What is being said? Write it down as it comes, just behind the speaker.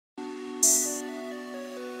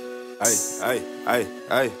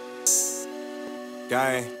Hey.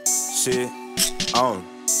 Gang, shit, on.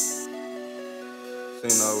 See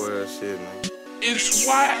nowhere shit, man. It's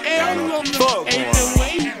YL on Fuck the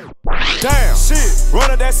 808. Damn, shit, run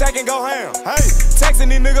up that sack and go ham. Hey, texting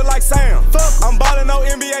these niggas like Sam. Fuck, I'm ballin' no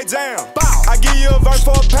NBA jam. Bow. I give you a verse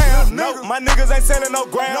for a pound. No, my niggas ain't selling no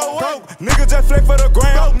ground. No broke, niggas just flick for the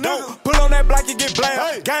ground. No, pull on that block, you get blam.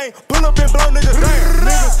 Hey. Gang, pull up and blow niggas down.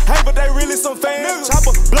 Niggas hate, but they really some fans.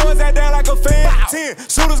 Chopper, blow his ass down like a fan. 10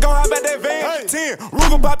 shooters gon' hop at that van. 10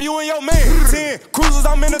 Ruger pop you and your man. 10 cruisers,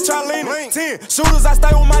 I'm in the Charlene. 10 shooters, I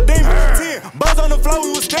stay with my demon. 10 buzz on the floor,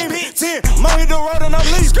 we was steaming. 10 more hit the road and I'm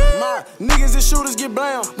leaving. My niggas and shooters get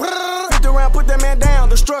blam. 50 round, put that man down.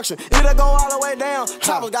 Destruction, it'll go all the way down.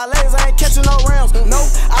 Choppers got lasers, ain't catching no rounds. No,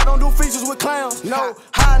 I don't do features with clowns. No,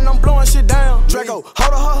 hiding, I'm blowing shit down. Draco,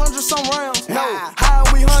 hold her 100-some rounds. No, how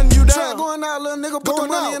we hunting you down? Going out, little nigga, put the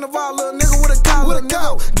money in the vault, little nigga with a cow, little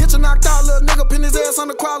nigga. Get you knocked out, little nigga, pin his ass on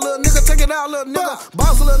the crowd, little nigga, take it out, little nigga.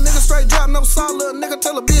 Boss a little nigga, straight drop, no salt, little nigga,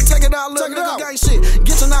 tell a bitch, take it out, little nigga, gang shit.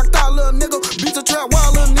 Get you knocked out, little nigga, beat the trap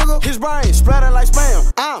wild, little nigga. His brain splatter like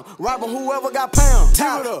spam. I'm robbing whoever got pound.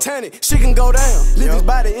 Tanny, she can go down. Leave his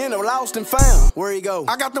body in her, lost and found. Where he go?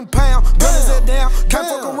 I got them pound, gun his head down, can't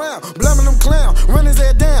fuck around. Blaming them clown, run his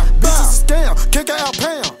head down. Bitches a scam, kick out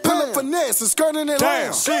pound. Pull up finesse and skirting it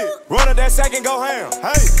down. Shit, run up that sack and go ham.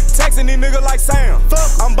 Hey, texting these niggas like Sam.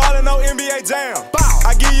 Fuck, I'm ballin' no NBA jam.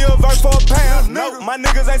 I give you a verse for a pound. No, my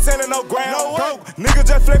niggas ain't selling no ground. No broke, niggas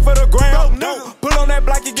just flick for the ground. No, pull on that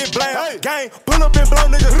block, you get blam. Gang, pull up and blow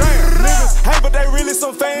niggas down. Niggas hate, but they really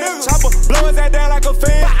some fans. Chopper, blow his ass down like a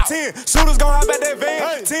fan. 10 shooters gon' hop at that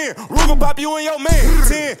van. 10 Ruger pop you and your man.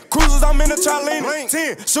 10 cruisers, I'm in the Charlene.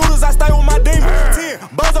 10 shooters, I stay with my demon.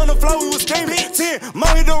 10 buzz on the floor, we was steaming. 10 more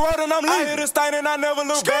hit the road and I'm leaving. I hit a stain and I never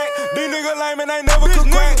look back. These niggas lame and they never could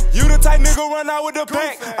crack. You the type nigga run out with the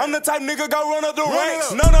pack. I'm the type nigga go run up the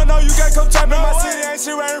ranks. No, you can't come trap in my city. Ain't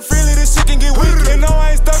shit right and freely, this shit can get weak. And no,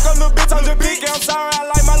 I ain't stuck on little bitch, I'm just picky. I'm sorry, I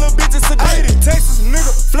like my little bitches sedated. Texas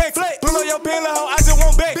nigga, flex. Pull up your pen, little hoe, I just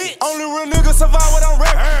want back. Only real niggas survive what I'm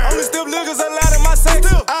rapping. Only stiff niggas allowed in my sex.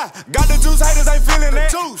 I got the juice, haters ain't feeling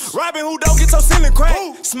that. Robbing who don't get your ceiling crack.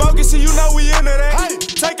 Smoking shit, you know we into that.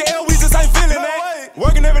 Take a L, we just ain't feeling that.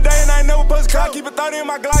 Working every day and I ain't never bust a car. Keep it 30 in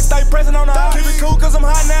my Glock, stay pressing on the high. Keep it cool cause I'm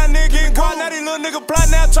hot now, nigga getting quiet. Now these little niggas plot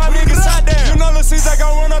now, try me to get shot down. You know Lil C's I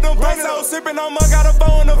gon' run up them pesos. Sippin' on mug, got a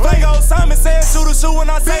bow in the Vago. Simon said shoot a shoe when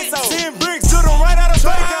I say so. 10 bricks to them right out of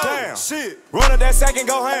Vago. Damn, shit, run up that sack and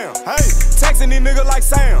go ham. Hey, texting these niggas like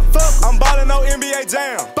Sam. Fuck, I'm ballin' no NBA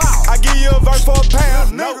jam. I give you a verse for a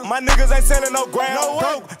pound. No, my niggas ain't selling no ground. No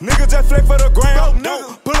broke, niggas just flick for the ground.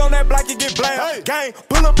 No, pull on that block, you get blam. Gang,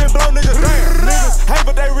 pull up and blow niggas down. Niggas hate,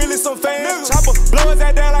 but they really some fans. Chopper, blow his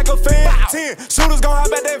ass down like a fan. 10 shooters gon'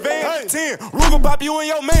 hop at that van. 10 Ruger pop you and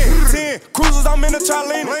your man. 10 cruisers, I'm in the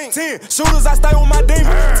Charlene. 10 shooters, I stay with my demon.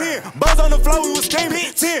 10 buzz on the floor, we was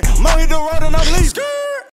steaming. 10 more hit the road and I'm leaving.